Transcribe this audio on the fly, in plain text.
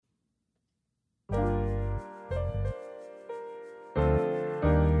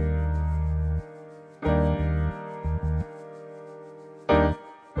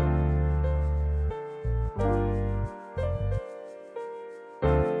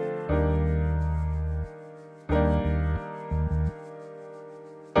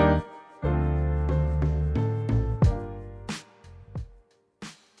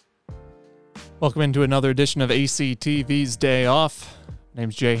Welcome into another edition of ACTV's Day Off.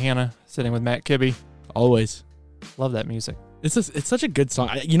 Name's Jay Hanna, sitting with Matt Kibbe. Always. Love that music. It's such a good song.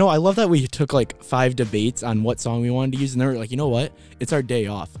 I love that we took like 5 debates on what song we wanted to use, and they were like, you know what? It's our day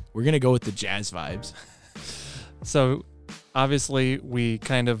off. We're going to go with the jazz vibes. So, obviously, we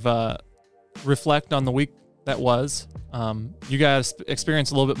kind of reflect on the week that was. You guys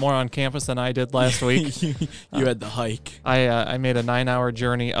experienced a little bit more on campus than I did last week. You had the hike. I made a 9-hour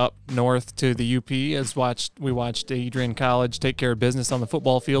journey up north to the UP we watched Adrian College take care of business on the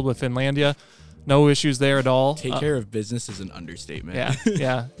football field with Finlandia. No issues there at all. Take care of business is an understatement.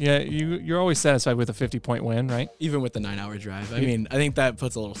 Yeah. You're always satisfied with a 50-point win, right? Even with the 9-hour drive. I mean, I think that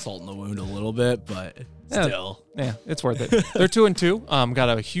puts a little salt in the wound a little bit, but still. Yeah, it's worth it. They're 2-2.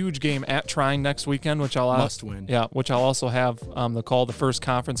 Got a huge game at Trine next weekend, which I'll must win. Yeah, which I'll also have the first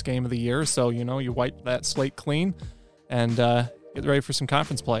conference game of the year. So you wipe that slate clean and get ready for some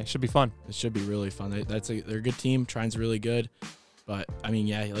conference play. Should be fun. It should be really fun. They're a good team. Trine's really good. But, I mean,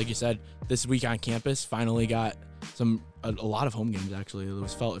 yeah, like you said, this week on campus finally got a lot of home games, actually. It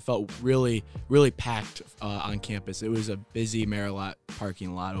felt really, really packed on campus. It was a busy Marilot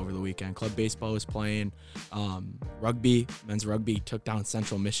parking lot over the weekend. Club baseball was playing. Men's rugby took down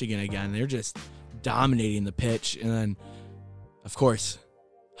Central Michigan again. They're just dominating the pitch. And then, of course,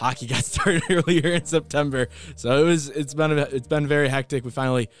 hockey got started earlier in September. So it's been very hectic. We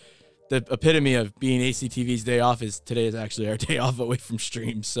finally... The epitome of being ACTV's day off is today is actually our day off away from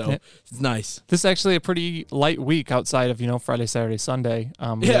streams, so it's nice. This is actually a pretty light week outside of Friday, Saturday, Sunday.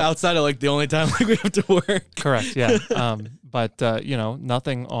 Outside of the only time we have to work. Correct. Yeah. But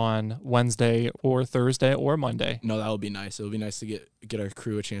nothing on Wednesday or Thursday or Monday. No, that would be nice. It would be nice to get our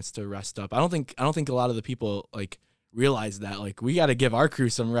crew a chance to rest up. I don't think a lot of the people realize that we got to give our crew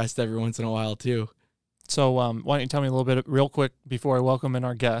some rest every once in a while too. So why don't you tell me a little bit real quick before I welcome in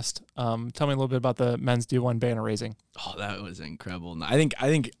our guest? Tell me a little bit about the men's D1 banner raising. Oh, that was incredible. I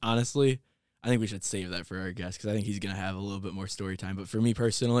think honestly, we should save that for our guest because I think he's going to have a little bit more story time. But for me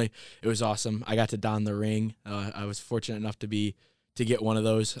personally, it was awesome. I got to don the ring. I was fortunate enough to get one of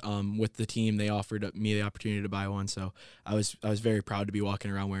those with the team. They offered me the opportunity to buy one. So I was very proud to be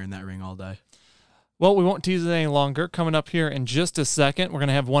walking around wearing that ring all day. Well, we won't tease it any longer. Coming up here in just a second, we're going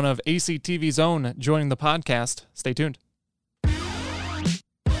to have one of ACTV's own joining the podcast. Stay tuned.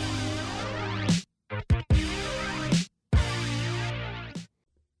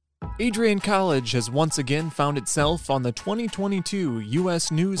 Adrian College has once again found itself on the 2022 U.S.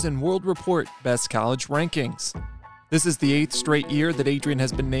 News & World Report Best College Rankings. This is the 8th straight year that Adrian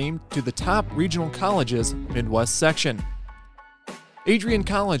has been named to the top regional colleges Midwest section. Adrian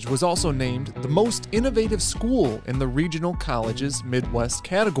College was also named the most innovative school in the Regional Colleges Midwest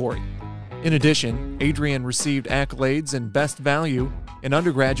category. In addition, Adrian received accolades in Best Value in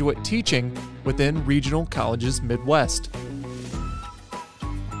undergraduate teaching within Regional Colleges Midwest.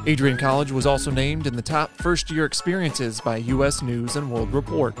 Adrian College was also named in the top first-year experiences by U.S. News & World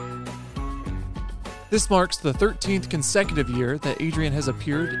Report. This marks the 13th consecutive year that Adrian has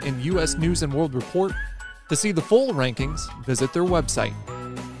appeared in U.S. News & World Report. To see the full rankings, visit their website.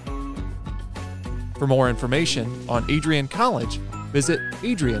 For more information on Adrian College, visit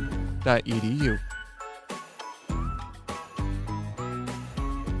adrian.edu.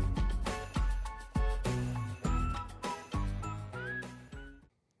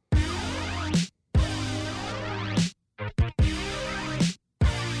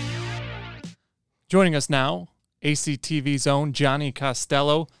 Joining us now, ACTV's own Johnny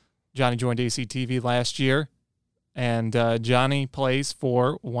Costello. Johnny joined ACTV last year, and Johnny plays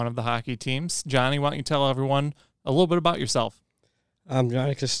for one of the hockey teams. Johnny, why don't you tell everyone a little bit about yourself? I'm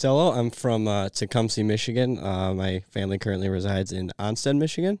Johnny Costello. I'm from Tecumseh, Michigan. My family currently resides in Onstead,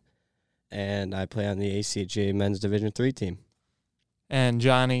 Michigan, and I play on the ACHA Men's Division III team. And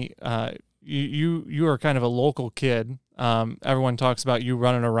Johnny, you are kind of a local kid. Everyone talks about you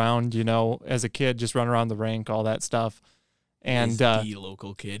running around, as a kid, just running around the rink, all that stuff. And the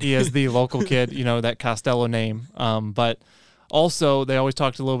local kid. He is the local kid, that Costello name. But also, they always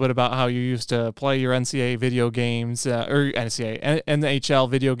talked a little bit about how you used to play your NCAA video games, NHL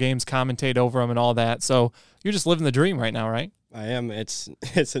video games, commentate over them and all that. So you're just living the dream right now, right? I am. It's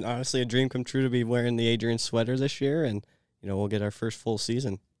honestly a dream come true to be wearing the Adrian sweater this year, and we'll get our first full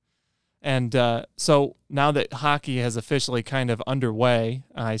season. And so now that hockey has officially kind of underway,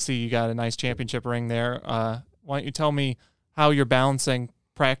 I see you got a nice championship ring there. Why don't you tell me how you're balancing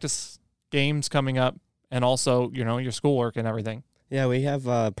practice games coming up and also, your schoolwork and everything? Yeah, we have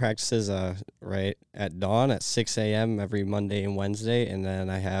practices right at dawn at 6 a.m. every Monday and Wednesday, and then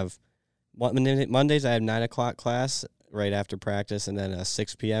I have Mondays I have 9 o'clock class right after practice, and then a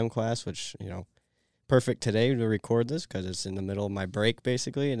 6 p.m. class, which perfect today to record this because it's in the middle of my break,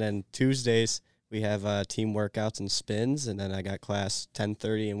 basically. And then Tuesdays, we have team workouts and spins, and then I got class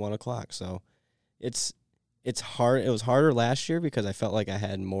 10:30 and 1 o'clock. So it's hard. It was harder last year because I felt like I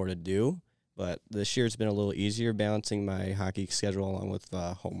had more to do. But this year it's been a little easier balancing my hockey schedule along with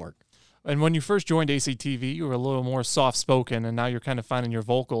homework. And when you first joined ACTV, you were a little more soft-spoken, and now you're kind of finding your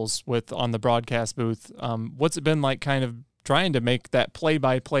vocals on the broadcast booth. What's it been like kind of trying to make that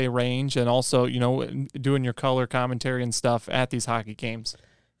play-by-play range and also, doing your color commentary and stuff at these hockey games?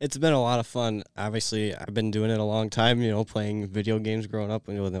 It's been a lot of fun. Obviously, I've been doing it a long time, playing video games growing up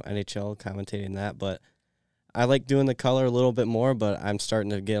with the NHL, commentating that. But I like doing the color a little bit more, but I'm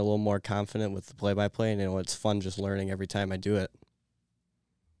starting to get a little more confident with the play-by-play, and it's fun just learning every time I do it.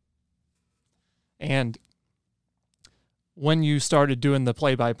 And when you started doing the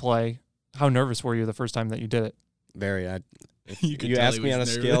play-by-play, how nervous were you the first time that you did it? Very. If You could you tell asked he me was on a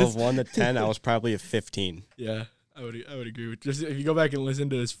nervous. scale of 1 to 10, I was probably a 15. Yeah, I would agree with just if you go back and listen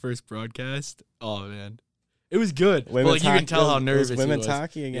to his first broadcast. Oh man, it was good. Well, like you can tell how nervous it was women's he was.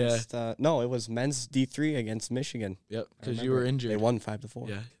 hockey against. No, it was men's D3 against Michigan. Yep, I because you remember were injured. They won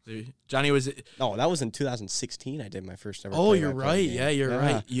 5-4. Yeah, Johnny was. No, that was in 2016. I did my first ever. Oh, you're play-by-play right. game. Yeah, you're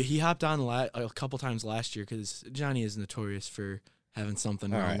right. He hopped on a couple times last year because Johnny is notorious for having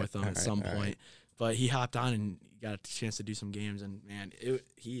something wrong with him at some point. Right. But he hopped on and got a chance to do some games, and man,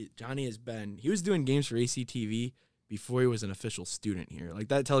 Johnny he was doing games for ACTV before he was an official student here. Like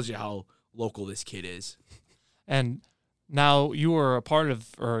that tells you how local this kid is. And now you were a part of,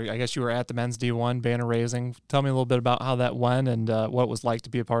 or I guess you were at the men's D1 banner raising. Tell me a little bit about how that went and what it was like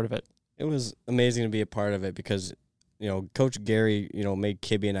to be a part of it. It was amazing to be a part of it because, Coach Gary, made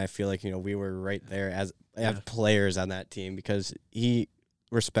Kibby and I feel like, we were right there as players on that team because he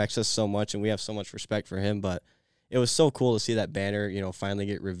respects us so much and we have so much respect for him. But it was so cool to see that banner, finally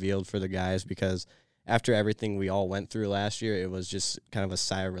get revealed for the guys because after everything we all went through last year, it was just kind of a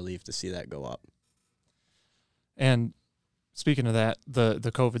sigh of relief to see that go up. And speaking of that, the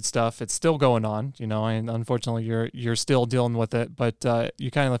COVID stuff, it's still going on, and unfortunately you're still dealing with it, but you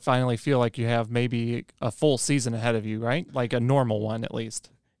kind of finally feel like you have maybe a full season ahead of you, right? Like a normal one at least.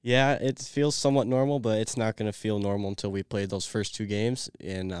 Yeah, it feels somewhat normal, but it's not going to feel normal until we play those first 2 games,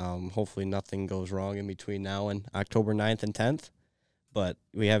 and hopefully nothing goes wrong in between now and October 9th and 10th. But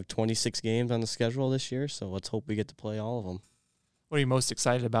we have 26 games on the schedule this year, so let's hope we get to play all of them. What are you most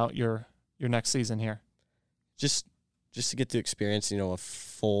excited about your next season here? Just to get to experience, a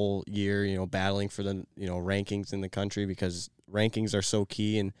full year, battling for the, rankings in the country because rankings are so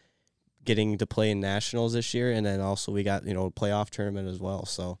key and getting to play in nationals this year. And then also we got, playoff tournament as well.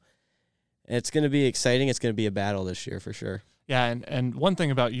 So it's going to be exciting. It's going to be a battle this year for sure. Yeah. And one thing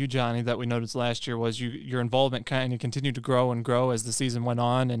about you, Johnny, that we noticed last year was your involvement kind of continued to grow and grow as the season went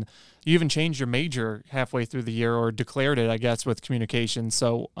on. And you even changed your major halfway through the year or declared it, I guess, with communication.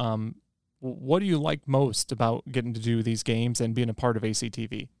 So, what do you like most about getting to do these games and being a part of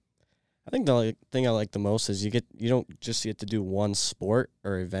ACTV? I think the thing I like the most is you don't just get to do one sport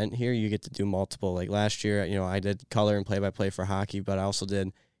or event here. You get to do multiple. Like last year, I did color and play-by-play for hockey, but I also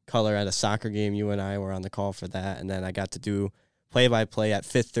did color at a soccer game. You and I were on the call for that, and then I got to do play-by-play at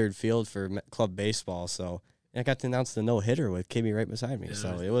Fifth Third Field for club baseball. So I got to announce the no-hitter with Kimmy right beside me. Yeah,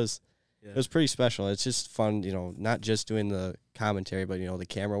 so it was pretty special. It's just fun, not just doing the commentary, but the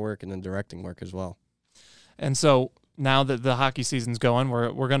camera work and then directing work as well. And so now that the hockey season's going,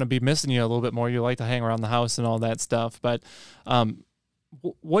 we're going to be missing you a little bit more. You like to hang around the house and all that stuff. But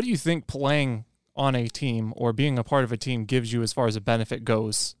what do you think playing on a team or being a part of a team gives you as far as a benefit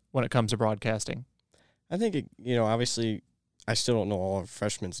goes when it comes to broadcasting? I think, obviously I still don't know all of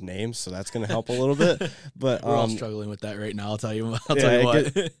freshmen's names, so that's going to help a little bit. But we're all struggling with that right now. I'll tell you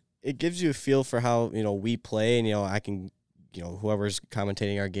what. It gives you a feel for how, we play, and, I can, whoever's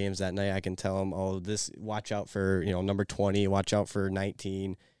commentating our games that night, I can tell them, watch out for, number 20, watch out for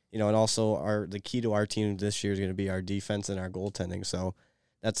 19, and also the key to our team this year is going to be our defense and our goaltending. So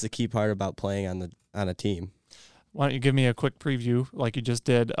that's the key part about playing on a team. Why don't you give me a quick preview, like you just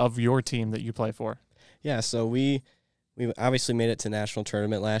did, of your team that you play for? Yeah, so we obviously made it to national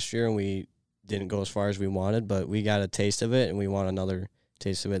tournament last year, and we didn't go as far as we wanted, but we got a taste of it, and we want another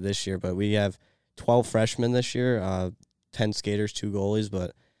taste of it this year. But we have 12 freshmen this year, 10 skaters, 2 goalies,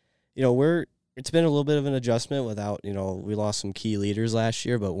 but it's been a little bit of an adjustment without, we lost some key leaders last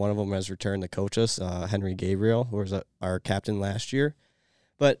year, but one of them has returned to coach us, Henry Gabriel, who was our captain last year.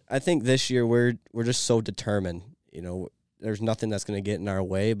 But I think this year we're just so determined. There's nothing that's going to get in our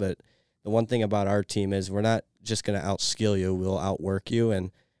way, but the one thing about our team is we're not just going to outskill you, we'll outwork you,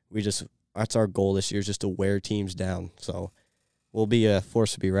 and that's our goal this year, is just to wear teams down. So we'll be a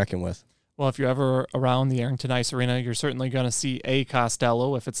force to be reckoned with. Well, if you're ever around the Arrington Ice Arena, you're certainly going to see a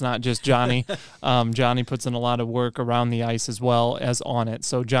Costello, if it's not just Johnny. Johnny puts in a lot of work around the ice as well as on it.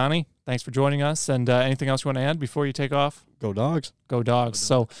 So, Johnny, thanks for joining us. And anything else you want to add before you take off? Go Dogs. Go Dogs.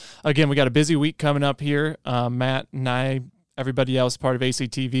 So, again, we got a busy week coming up here. Matt and I, everybody else part of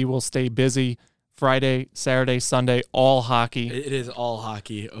ACTV will stay busy Friday, Saturday, Sunday, all hockey. It is all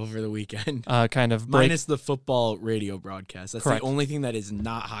hockey over the weekend. Kind of break. Minus the football radio broadcast. That's Correct. the only thing that is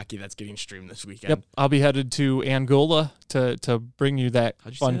not hockey that's getting streamed this weekend. Yep. I'll be headed to Angola to bring you that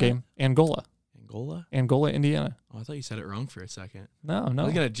How'd you fun say game. Angola, Angola? Indiana. Oh, I thought you said it wrong for a second. No. I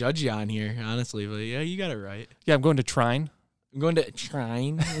was going to judge you on here, honestly, but yeah, you got it right. Yeah, I'm going to Trine. I'm going to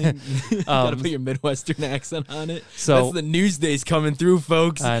Trine. Got to put your Midwestern accent on it. So that's the news days coming through,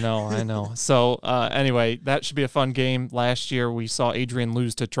 folks. I know. So anyway, that should be a fun game. Last year we saw Adrian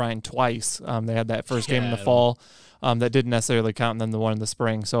lose to Trine twice. They had that first game in the fall that didn't necessarily count, and then the one in the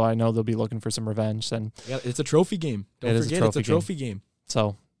spring. So I know they'll be looking for some revenge. And it's a trophy game. Don't forget, it's a trophy game.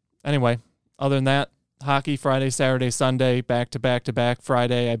 So anyway, other than that, hockey Friday, Saturday, Sunday, back to back to back.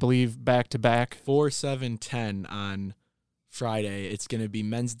 Friday, I believe, back to back. 4-7-10 on Friday. It's going to be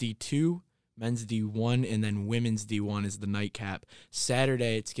men's D2, men's D1, and then women's D1 is the nightcap.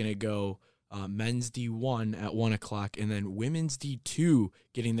 Saturday, it's going to go men's D1 at 1 o'clock, and then women's D2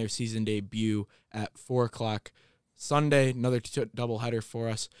 getting their season debut at 4 o'clock. Sunday, another doubleheader for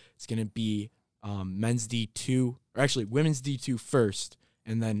us. It's going to be men's D2, or actually women's D2 first,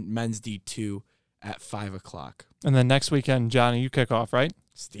 and then men's D2 at 5 o'clock. And then next weekend, Johnny, you kick off, right?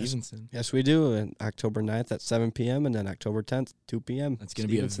 Stevenson. Yes, we do. And October 9th at 7 p.m. and then October 10th, 2 p.m. That's going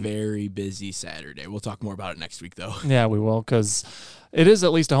to be a very busy Saturday. We'll talk more about it next week, though. Yeah, we will, because it is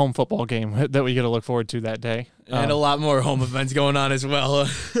at least a home football game that we get to look forward to that day. And a lot more home events going on as well.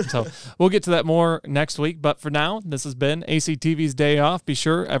 So we'll get to that more next week. But for now, this has been ACTV's Day Off. Be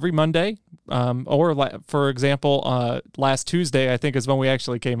sure every Monday, for example, last Tuesday, I think is when we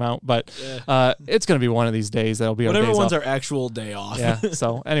actually came out. But it's going to be one of these days that'll be our days off. Whatever one's our actual day off. Yeah.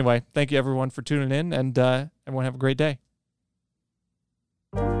 So anyway, thank you everyone for tuning in, and everyone have a great day.